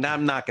 And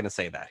I'm not going to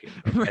say that here.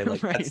 Okay?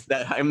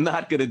 Like, I'm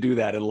not going to do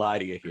that and lie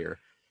to you here.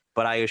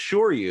 But I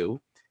assure you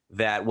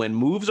that when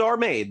moves are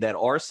made that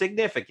are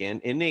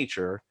significant in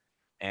nature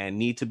and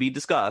need to be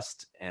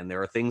discussed, and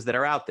there are things that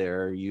are out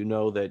there, you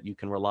know that you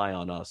can rely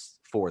on us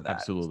for that.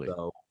 Absolutely.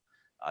 So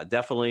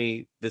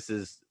definitely this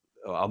is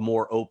a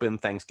more open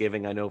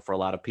Thanksgiving. I know for a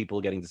lot of people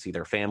getting to see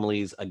their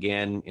families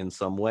again in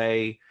some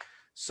way.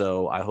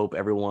 So I hope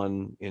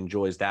everyone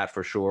enjoys that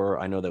for sure.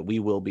 I know that we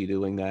will be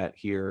doing that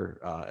here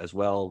as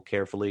well,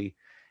 carefully.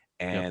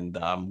 And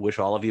wish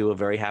all of you a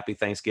very happy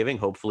Thanksgiving.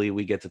 Hopefully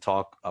we get to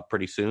talk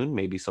pretty soon,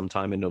 maybe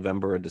sometime in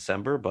November or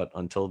December. But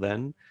until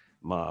then,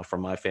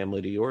 from my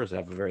family to yours,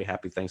 have a very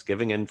happy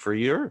Thanksgiving. And for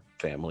your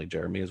family,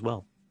 Jeremy, as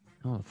well.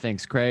 Oh,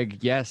 thanks, Craig.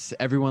 Yes,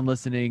 everyone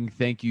listening,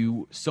 thank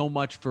you so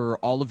much for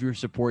all of your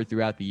support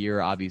throughout the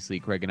year. Obviously,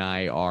 Craig and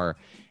I are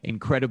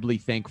incredibly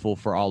thankful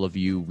for all of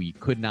you. We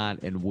could not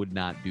and would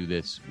not do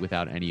this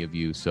without any of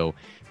you. So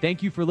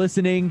thank you for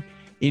listening.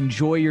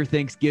 Enjoy your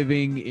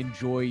Thanksgiving.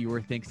 Enjoy your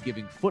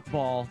Thanksgiving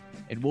football.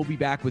 And we'll be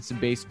back with some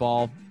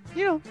baseball,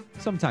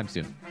 sometime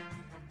soon.